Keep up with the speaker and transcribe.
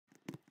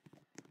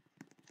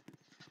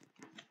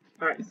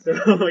Alright,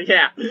 so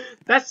yeah,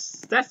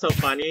 that's so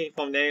funny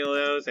from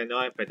Daniel's and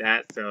all for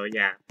that. So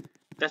yeah,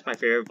 that's my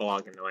favorite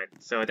vlog and all.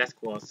 So that's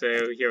cool.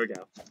 So here we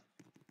go.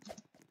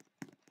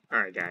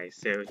 Alright guys,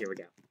 so here we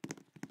go.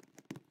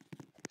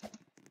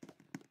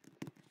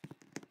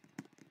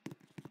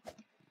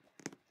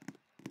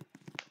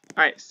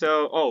 Alright,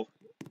 so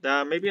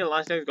maybe the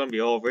launch time is gonna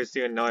be over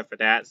soon. Know it for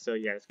that. So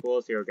yeah, it's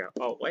cool. So here we go.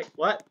 Oh wait,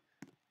 what?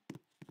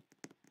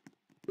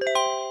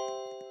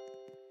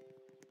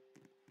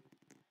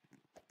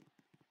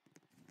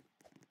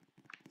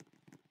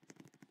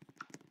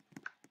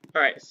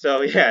 Alright,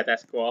 so yeah,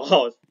 that's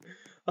cool.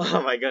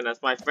 Oh my goodness,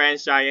 my friend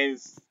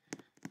Cheyenne's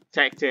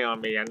texting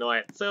on me. I know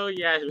it. So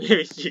yeah,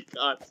 maybe she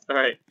can't.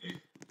 Alright,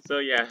 so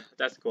yeah,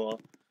 that's cool.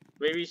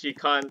 Maybe she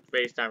can't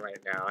FaceTime right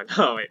now. I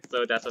know it.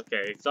 So that's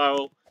okay.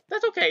 So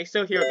that's okay.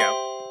 So here we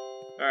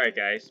go. Alright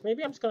guys,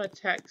 maybe I'm just gonna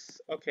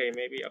text. Okay,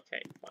 maybe.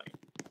 Okay, fine.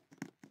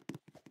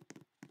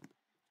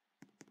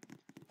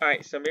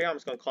 Alright, so maybe I'm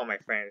just gonna call my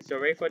friend. So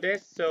ready for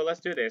this? So let's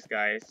do this,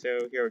 guys.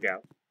 So here we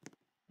go.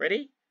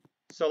 Ready?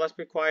 So let's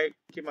be quiet,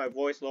 keep my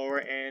voice lower,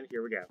 and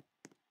here we go.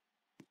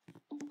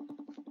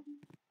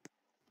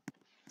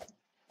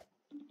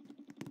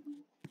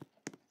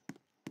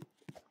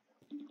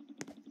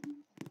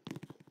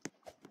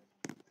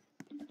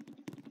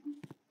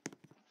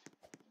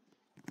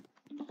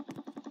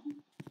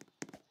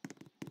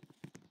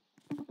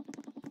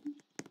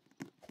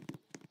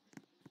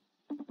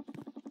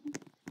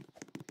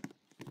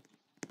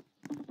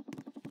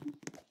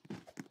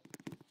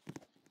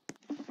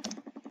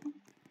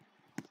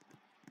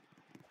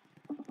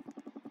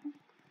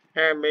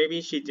 And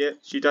maybe she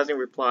doesn't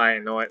reply, I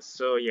know it,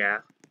 so yeah.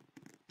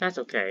 That's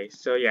okay.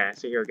 So yeah,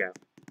 so here we go.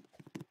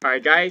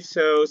 Alright guys,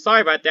 so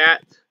sorry about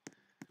that.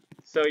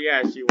 So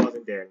yeah, she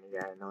wasn't there.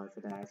 Yeah, I know it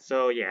for that.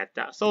 So yeah,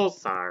 so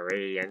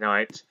sorry, I know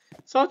it.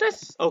 So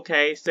that's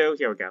okay, so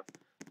here we go.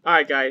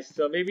 Alright guys,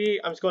 so maybe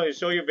I'm just going to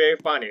show you very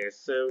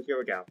funniest. So here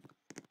we go.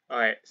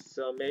 Alright,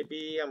 so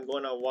maybe I'm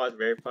gonna watch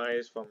very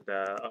funniest from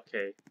the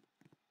okay.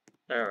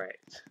 Alright.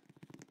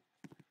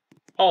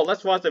 Oh,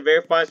 let's watch the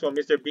very funniest from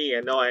Mr. Bean,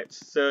 I know it.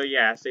 So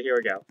yeah, so here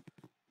we go.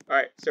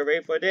 Alright, so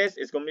ready for this?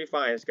 It's gonna be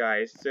fine,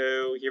 guys.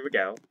 So here we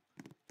go.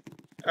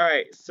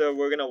 Alright, so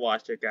we're gonna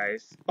watch it,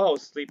 guys. Oh,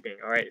 sleeping.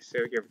 Alright, so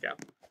here we go.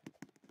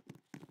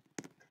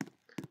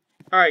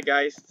 Alright,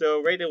 guys,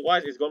 so ready to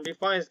watch. It's gonna be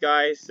fine,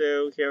 guys.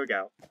 So here we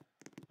go.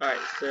 Alright,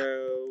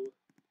 so...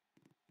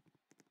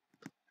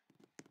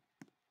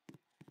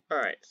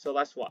 Alright, so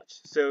let's watch.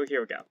 So here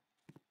we go.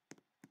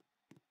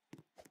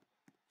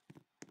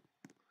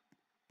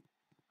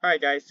 Alright,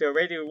 guys, so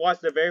ready to watch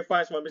the very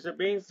funniest one, Mr.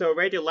 Bean. So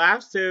ready to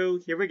laugh. So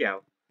here we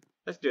go.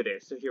 Let's do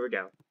this. So here we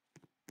go.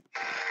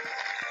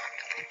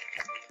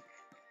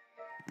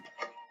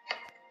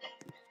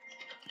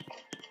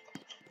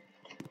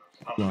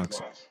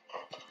 Blocks.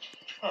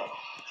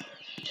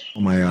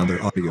 All my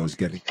other audio is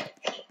getting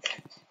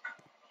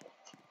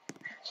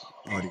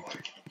audio.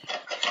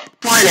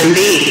 1 and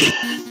B.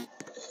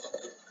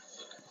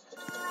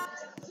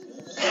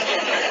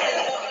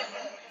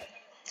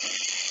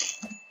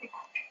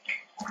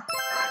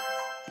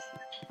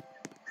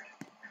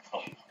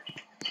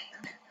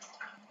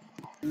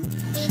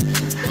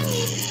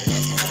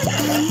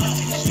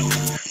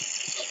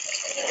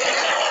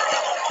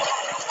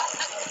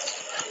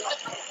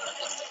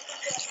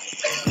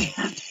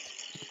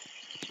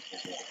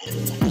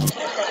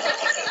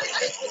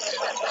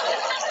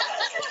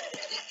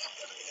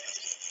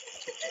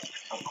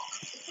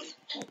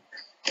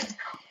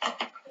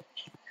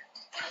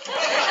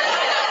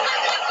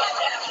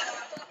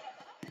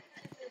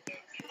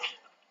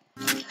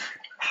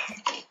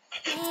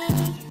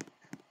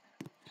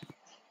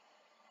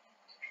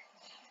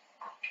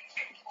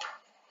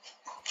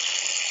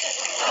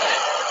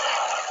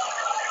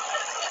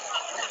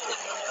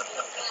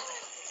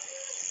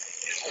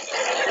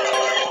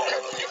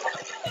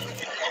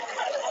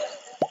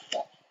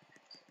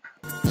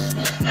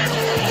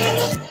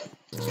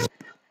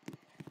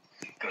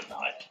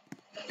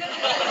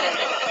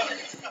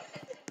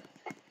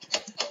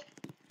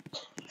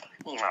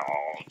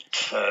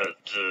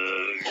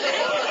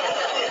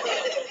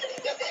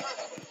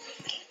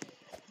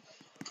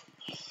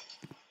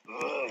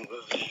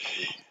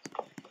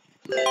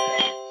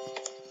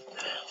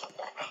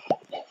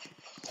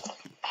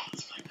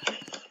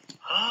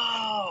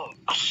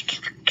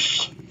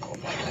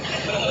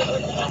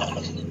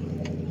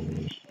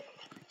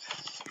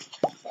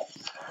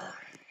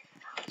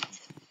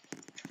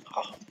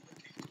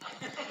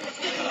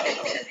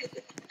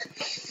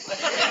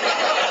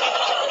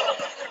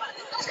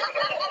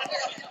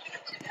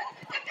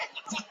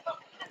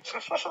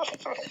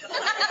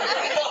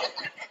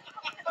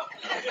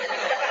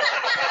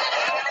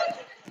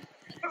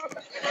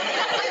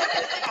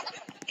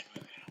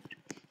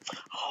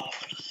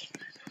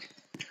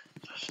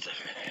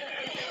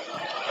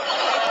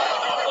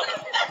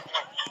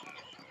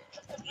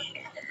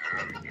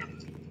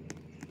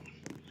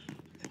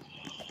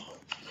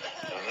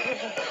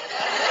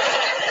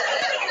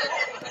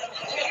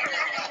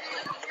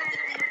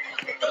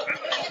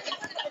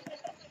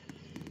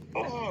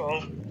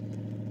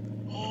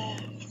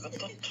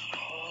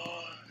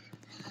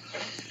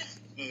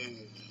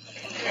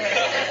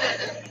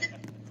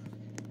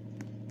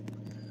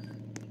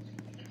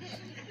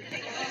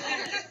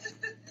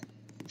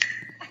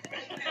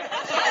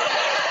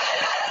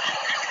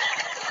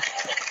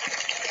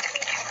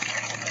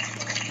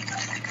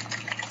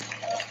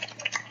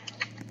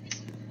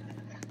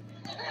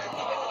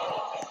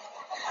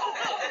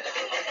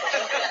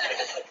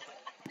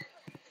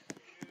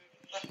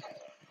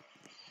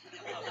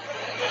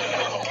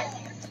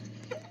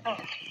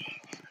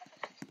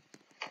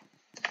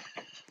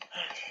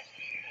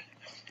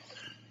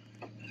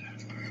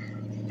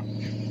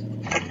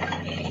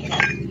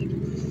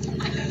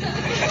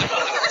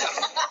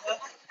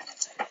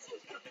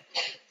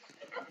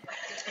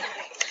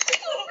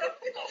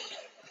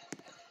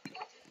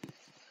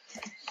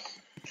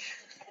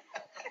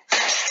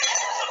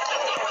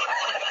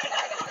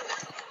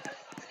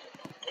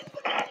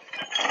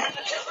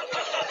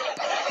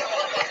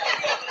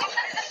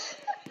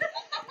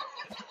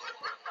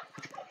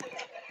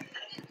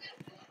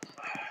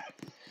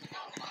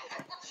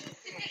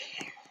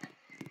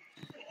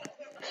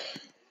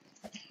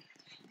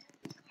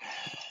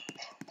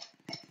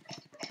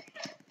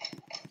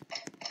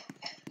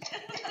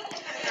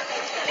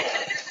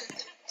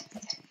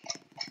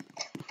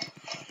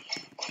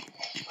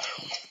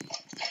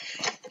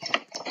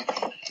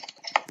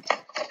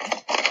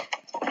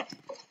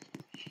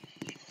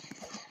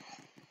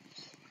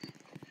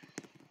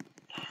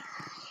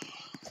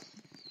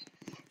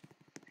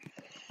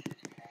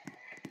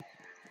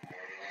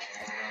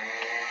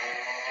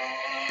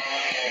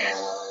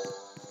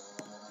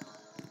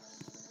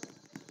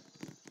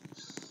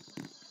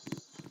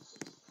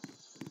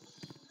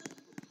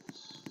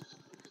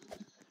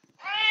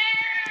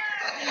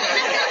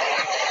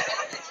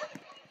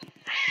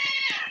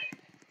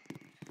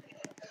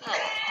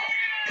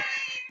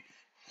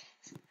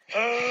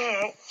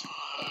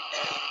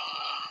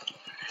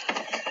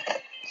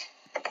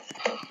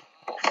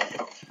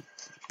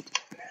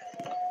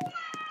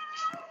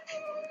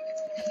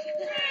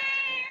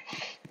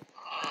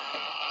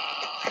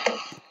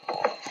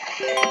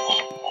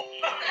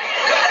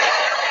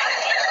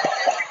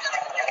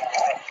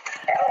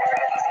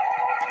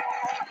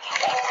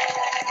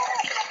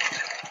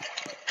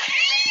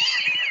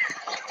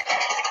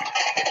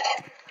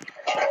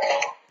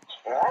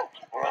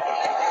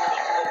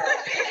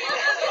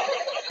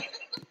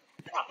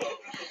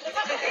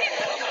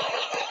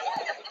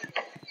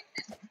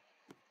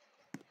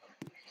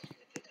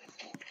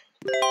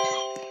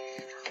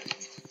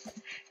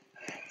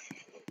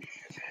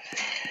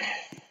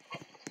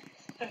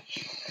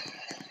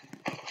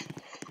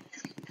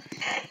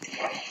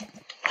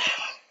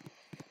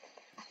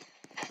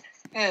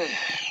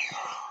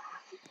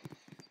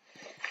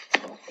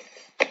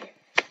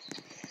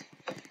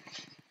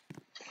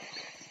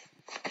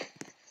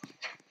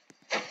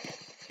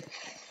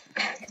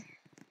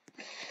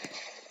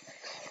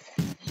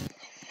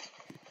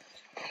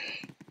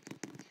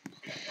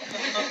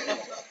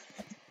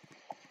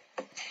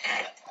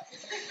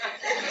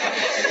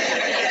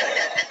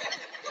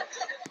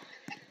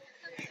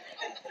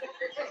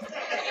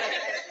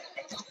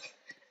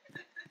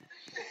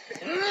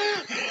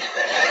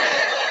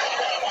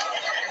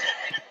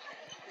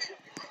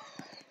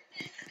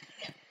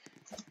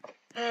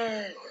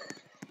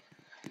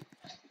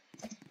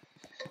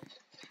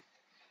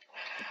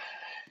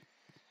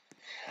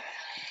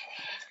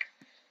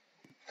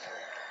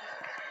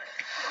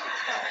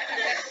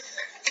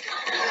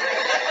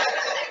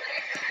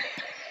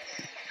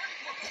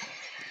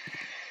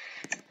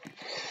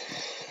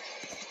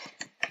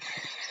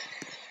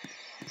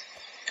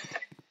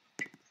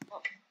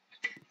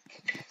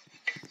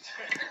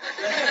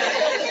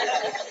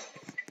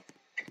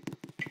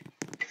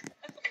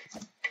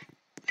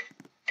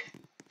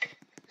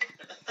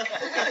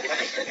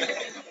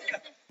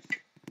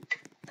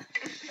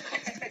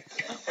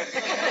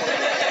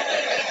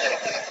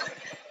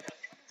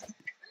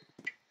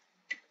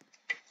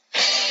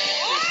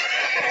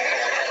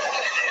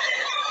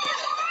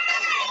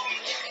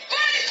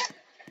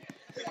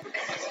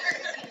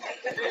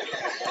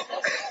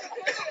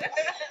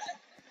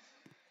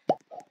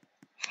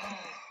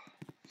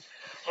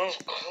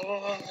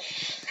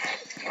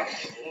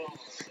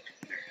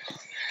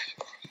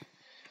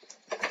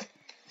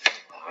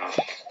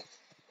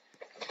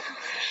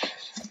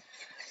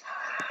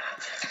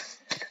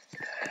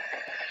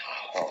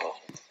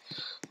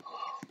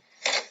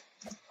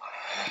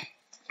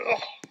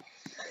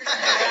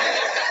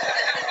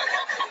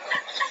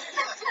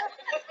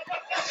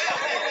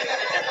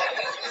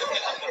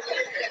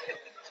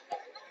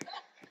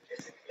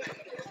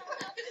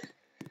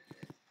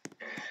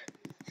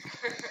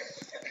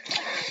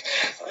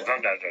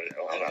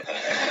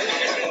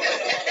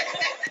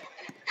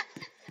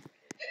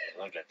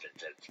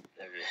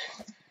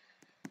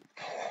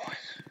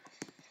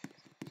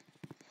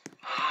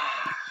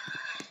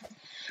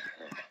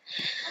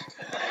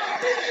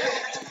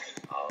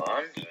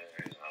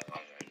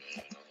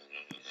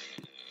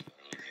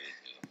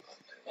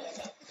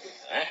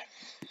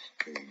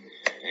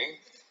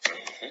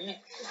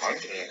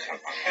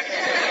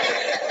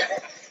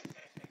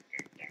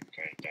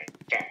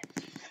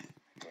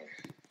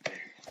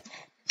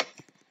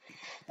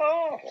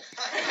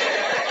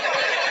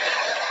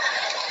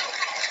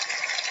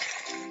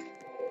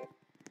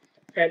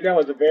 And that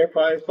was the very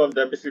part from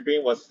the Mr.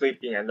 Bean was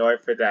sleeping, annoyed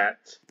for that.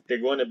 They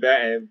go to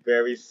bed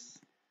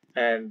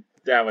and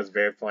that was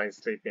very funny,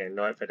 sleeping,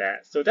 annoyed for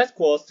that. So that's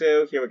cool.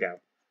 So here we go.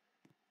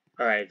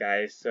 Alright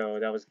guys, so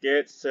that was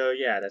good. So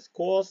yeah, that's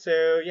cool.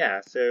 So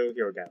yeah, so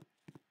here we go.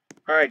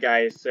 Alright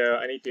guys, so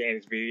I need to end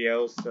this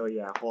video. So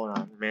yeah, hold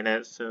on a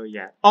minute. So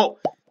yeah. Oh!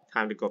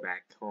 Time to go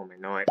back home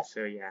and annoyed.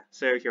 So yeah.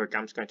 So here we go.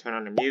 I'm just gonna turn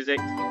on the music.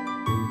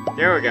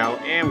 There we go.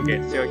 And we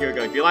get, so here we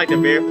go. If you like the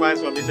very funny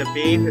from Mr.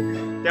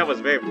 Bean, that was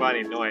very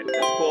funny, annoyed.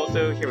 That's cool.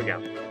 So here we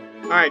go.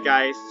 Alright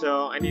guys,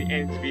 so I need to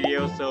end this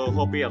video. So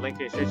hopefully I'll link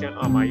to the description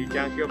on my YouTube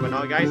channel. But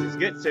no guys, it's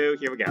good. So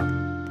here we go.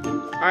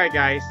 Alright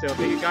guys, so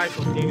thank you guys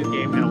for playing this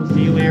game, and I will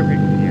see you later for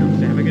the video.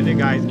 So have a good day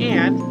guys,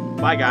 and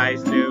bye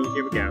guys, so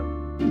here we go.